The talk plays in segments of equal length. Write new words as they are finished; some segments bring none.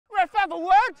have a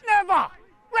word? Never!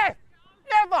 Ref!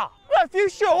 Never! Ref, you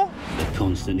sure? They're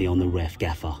constantly on the ref,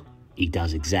 Gaffer. He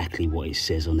does exactly what it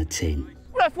says on the tin.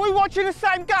 Ref, we watching the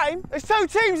same game? There's 2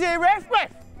 teams here, ref.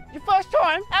 Ref, your first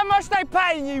time? How much they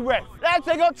paying you, ref? Lads,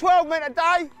 they got 12 men a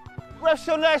day. Ref's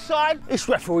on their side. This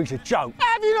referee's a joke.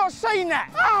 Have you not seen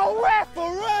that? Oh,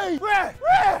 referee! Ref!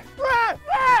 Ref! Ref!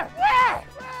 Ref!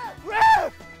 Ref!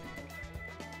 Ref!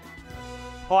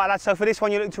 All right, lads, so for this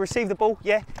one, you're looking to receive the ball,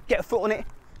 yeah? Get a foot on it,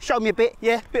 show me a bit,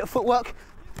 yeah? Bit of footwork,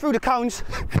 through the cones.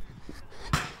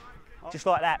 Just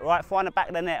like that, right? Find the back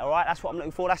of the net, all right? That's what I'm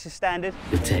looking for, that's the standard.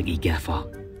 The techie Gaffer,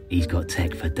 he's got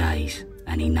tech for days,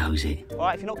 and he knows it. All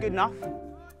right, if you're not good enough,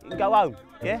 you can go home,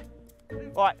 yeah?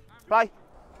 All right, play.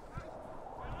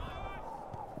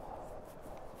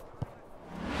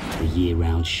 The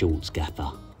year-round shorts,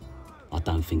 Gaffer. I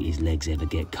don't think his legs ever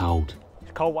get cold.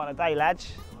 It's a cold one a day,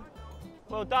 lads.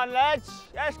 Well done, lads.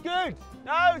 That's good.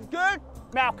 No, it's good.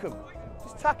 Malcolm,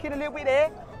 just tuck in a little bit there.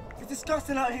 It's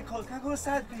disgusting out here, Cole. Can I go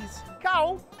outside, please?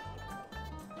 Cold?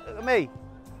 Look at me.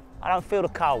 I don't feel the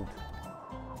cold.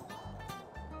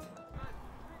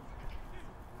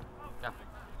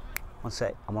 One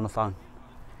sec, I'm on the phone.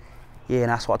 Yeah,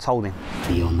 and that's what I told him.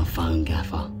 Be on the phone,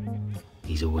 Gaffer.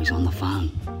 He's always on the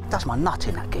phone. That's my nut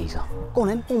in that geezer. Go on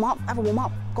in, warm up, have a warm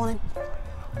up. Go on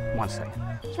in. 1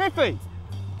 second. Smithy,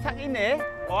 tuck in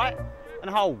there, right, and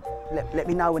hold. Let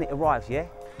me know when it arrives, yeah?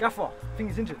 Gaffer, I think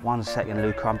he's injured. 1 second,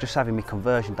 Luca. I'm just having my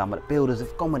conversion done, but the builders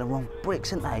have gone with the wrong bricks,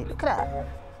 haven't they? Look at that.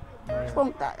 What's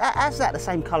wrong? How's that the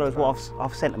same colour as what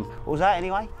I've sent them? What was that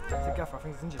anyway? Gaffer, I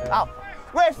think he's injured. Oh,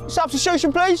 ref,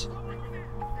 substitution, please.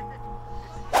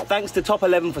 Thanks to Top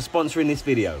 11 for sponsoring this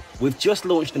video. We've just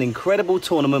launched an incredible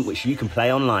tournament which you can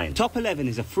play online. Top 11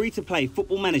 is a free-to-play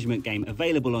football management game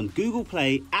available on Google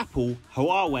Play, Apple,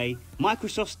 Huawei,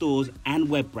 Microsoft stores and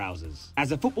web browsers.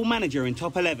 As a football manager in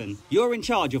Top 11, you're in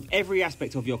charge of every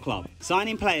aspect of your club.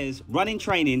 Signing players, running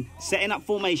training, setting up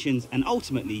formations and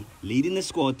ultimately leading the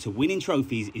squad to winning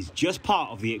trophies is just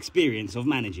part of the experience of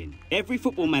managing. Every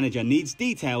football manager needs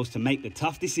details to make the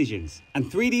tough decisions. And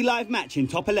 3D Live Match in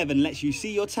Top 11 lets you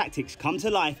see your tactics come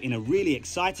to life in a really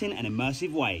exciting and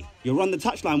immersive way. You're on the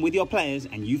touchline with your players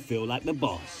and you feel like the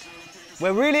boss.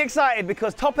 We're really excited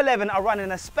because Top 11 are running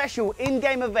a special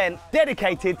in-game event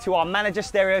dedicated to our Manager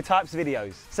Stereotypes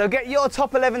videos. So get your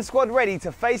Top 11 squad ready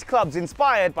to face clubs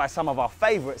inspired by some of our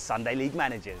favourite Sunday League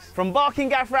managers. From Barking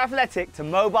Gaffer Athletic to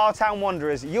Mobile Town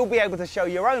Wanderers, you'll be able to show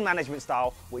your own management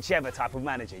style, whichever type of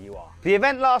manager you are. The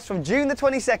event lasts from June the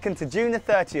 22nd to June the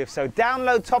 30th, so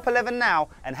download Top 11 now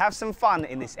and have some fun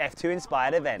in this F2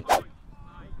 inspired event.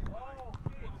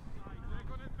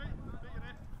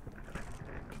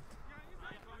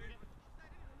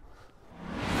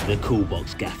 The Cool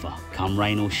Box Gaffer. Come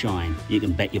rain or shine, you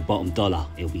can bet your bottom dollar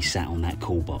it'll be sat on that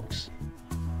cool box.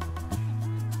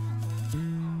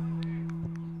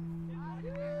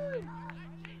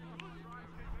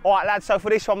 All right, lads, so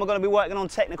for this one, we're going to be working on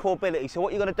technical ability. So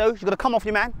what you're going to do is you're going to come off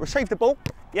your man, retrieve the ball,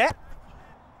 yeah?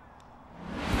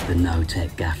 The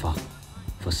no-tech Gaffer.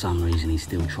 For some reason, he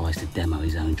still tries to demo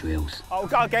his own drills. Oh,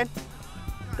 go again.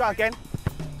 Go again.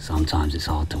 Sometimes it's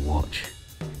hard to watch.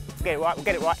 Get it right, we'll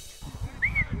get it right.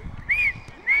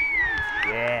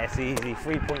 Yeah, it's easy.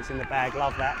 3 points in the bag,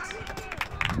 love that.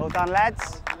 Well done,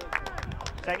 lads.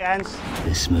 Shake hands.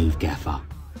 The smooth Gaffer.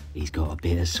 He's got a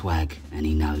bit of swag and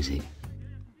he knows it.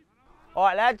 All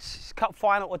right, lads, it's cup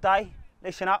final today.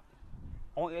 Listen up.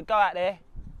 I want you to go out there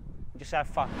and just have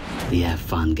fun. He have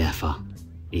fun, Gaffer.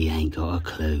 He ain't got a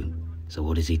clue. So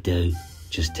what does he do?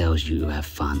 Just tells you to have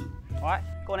fun. All right,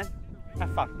 go on then.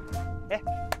 Have fun. Yeah?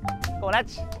 Go on,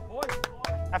 lads.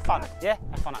 Have fun, yeah?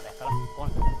 Have fun out there, fella. Go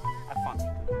on. Have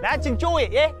fun. Lads, enjoy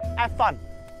it, yeah? Have fun.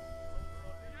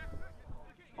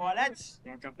 All right, lads.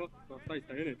 It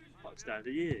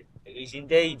is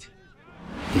indeed.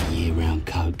 The year-round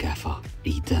coat Gaffer.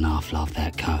 He don't half love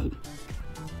that coat.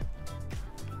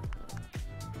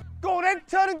 Go on then,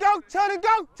 turn and go, turn and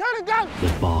go, turn and go.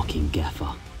 The barking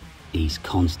Gaffer. He's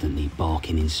constantly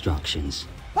barking instructions.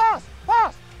 Pass,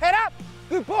 pass, head up,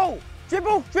 good ball.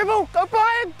 Dribble, dribble, go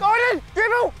by him, go in,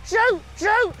 dribble, shoot,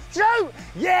 shoot, shoot.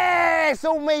 Yes,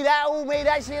 all me that,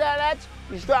 see that, lads?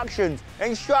 Instructions,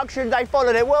 they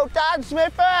followed it. Well done,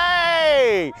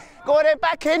 Smithy. Go on then,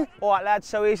 back in. All right, lads,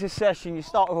 so here's a session. You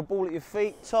start with a ball at your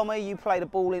feet. Tommy, you play the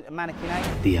ball into mannequin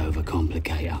 8. The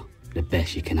overcomplicator. The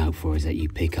best you can hope for is that you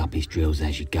pick up his drills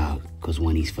as you go, because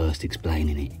when he's first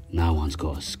explaining it, no one's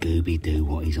got a Scooby-Doo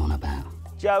what he's on about.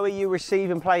 Joey, you receive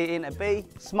and play it into B.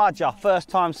 Smudger, first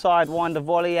time side, wind the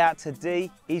volley out to D.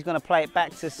 He's going to play it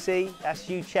back to C. That's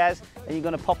you, Chaz. And you're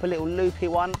going to pop a little loopy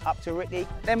one up to Ricky.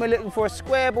 Then we're looking for a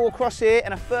square ball across here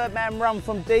and a third man run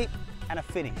from deep. and a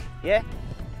finish, yeah?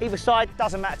 Either side,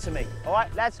 doesn't matter to me. All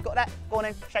right, lads, got that? Go on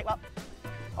in, shape up.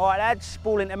 All right, lads,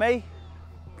 ball into me.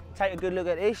 Take a good look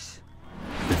at this.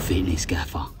 The fitness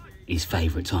gaffer. His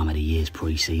favourite time of the year is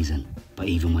pre-season. But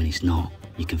even when it's not,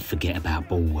 you can forget about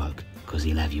ball work, because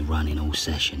he'll have you running all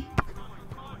session.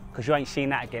 Because you ain't seen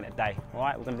that again today, all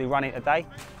right? We're going to do running today.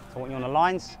 So I want you on the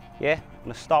lines, yeah? I'm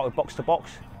going to start with box to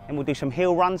box, then we'll do some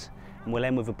heel runs, and we'll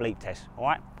end with a bleep test, all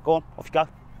right? Go on, off you go.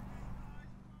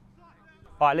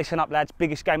 All right, listen up, lads.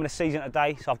 Biggest game of the season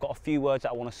today, so I've got a few words that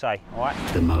I want to say, all right?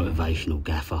 The motivational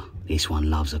gaffer. This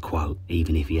one loves a quote,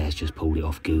 even if he has just pulled it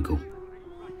off Google.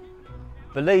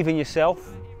 Believe in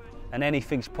yourself, and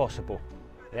anything's possible,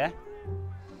 yeah?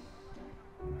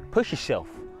 Push yourself,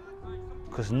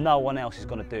 because no one else is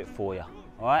going to do it for you,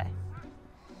 all right?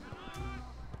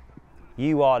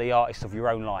 You are the artist of your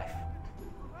own life.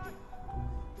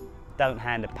 Don't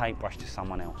hand a paintbrush to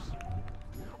someone else.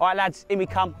 All right, lads, in we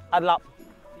come, huddle up.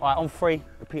 All right, on 3,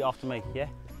 repeat after me, yeah?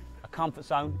 A comfort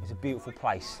zone is a beautiful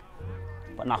place,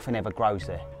 but nothing ever grows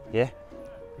there, yeah?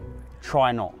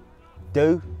 Try not.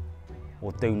 Do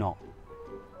or do not.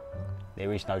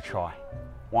 There is no try.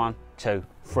 1, 2,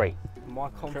 3. My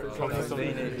comfort zone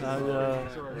is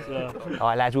All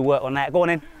right, lads, we'll work on that. Go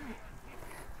on in.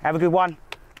 Have a good one.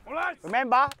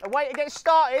 Remember, the way to get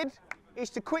started is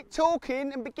to quit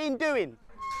talking and begin doing.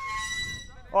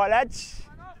 All right, lads.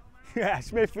 Yeah,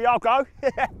 Smithy, I'll go.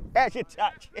 There's your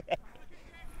touch.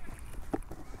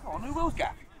 Oh, new wheels,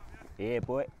 Gaff. Yeah,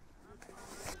 boy.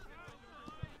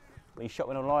 Been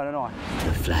shopping online and I.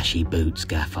 The flashy boots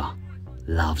gaffer.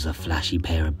 Loves a flashy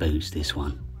pair of boots, this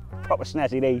one. Proper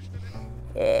snazzy these.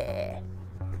 Yeah.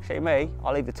 See me,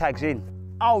 I'll leave the tags in.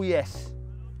 Oh, yes.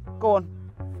 Go on.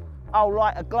 Oh,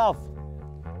 like a glove.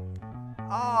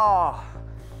 Ah.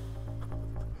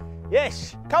 Oh.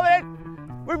 Yes, come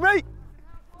in with me.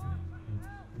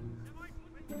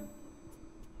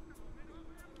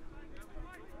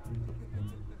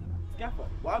 Gaffer,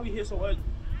 why are we here so early?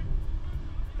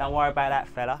 Don't worry about that,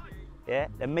 fella. Yeah,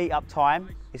 the meet-up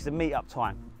time is the meet-up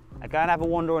time. Now go and have a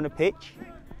wander on the pitch.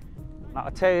 Now,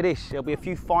 I'll tell you this, there'll be a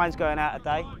few fines going out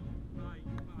today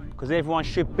because everyone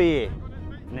should be here,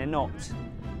 and they're not.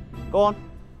 Go on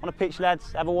the pitch,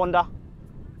 lads, have a wander.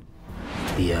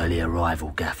 The early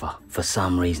arrival gaffer. For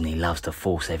some reason, he loves to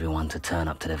force everyone to turn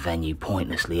up to the venue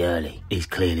pointlessly early. He's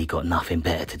clearly got nothing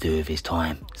better to do with his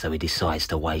time, so he decides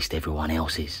to waste everyone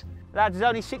else's. Lads, there's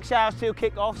only 6 hours till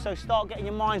kick-off, so start getting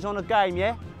your minds on the game,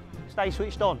 yeah? Stay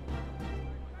switched on.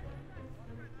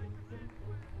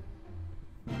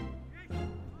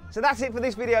 So that's it for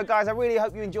this video, guys. I really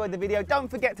hope you enjoyed the video. Don't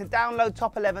forget to download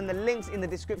Top 11. The link's in the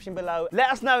description below. Let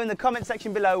us know in the comment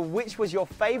section below which was your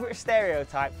favourite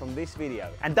stereotype from this video.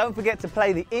 And don't forget to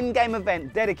play the in-game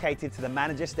event dedicated to the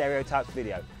Manager Stereotypes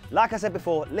video. Like I said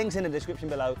before, link's in the description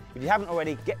below. If you haven't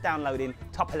already, get downloading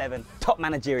Top 11, Top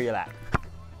Managerial app.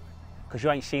 Because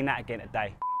you ain't seen that again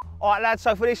today. All right, lads,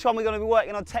 so for this one, we're going to be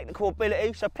working on technical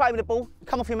ability. So play with the ball.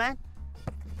 Come off your man.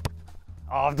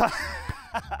 Oh, I've done...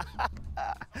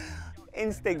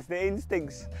 Instincts, the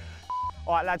instincts.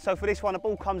 All right, lads, so for this one, the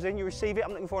ball comes in, you receive it.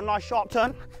 I'm looking for a nice sharp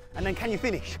turn, and then can you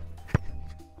finish?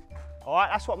 All right,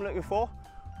 that's what I'm looking for.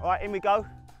 All right, in we go.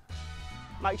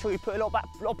 Make sure you put a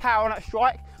little power on that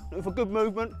strike. Looking for good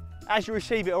movement as you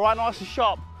receive it. All right, nice and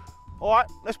sharp. All right,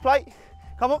 let's play.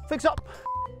 Come on, fix up.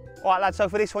 All right, lads, so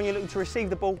for this one, you're looking to receive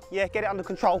the ball. Yeah, get it under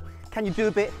control. Can you do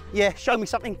a bit? Yeah, show me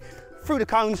something through the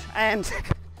cones, and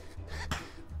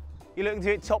you're looking to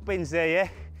hit top bins there, yeah?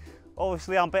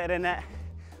 Obviously, I'm better than that.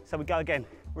 So we go again.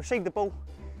 Receive the ball,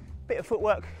 bit of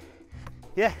footwork,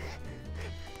 yeah?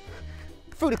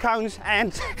 Through the cones,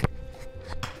 and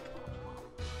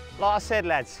like I said,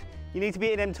 lads, you need to be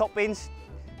hitting them top bins.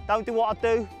 Don't do what I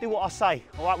do, do what I say.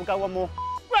 All right, we'll go one more.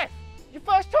 Ref, your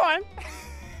first time?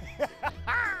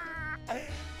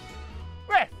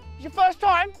 Ref, it's your first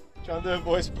time? Trying to do a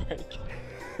voice break.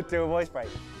 Do a voice break.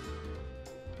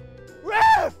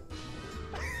 Ref!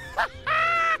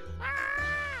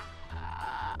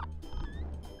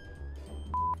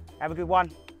 Have a good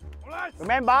one. Right.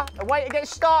 Remember, the way to get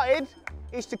started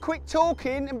is to quit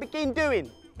talking and begin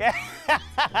doing. Yeah.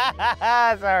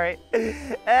 Sorry.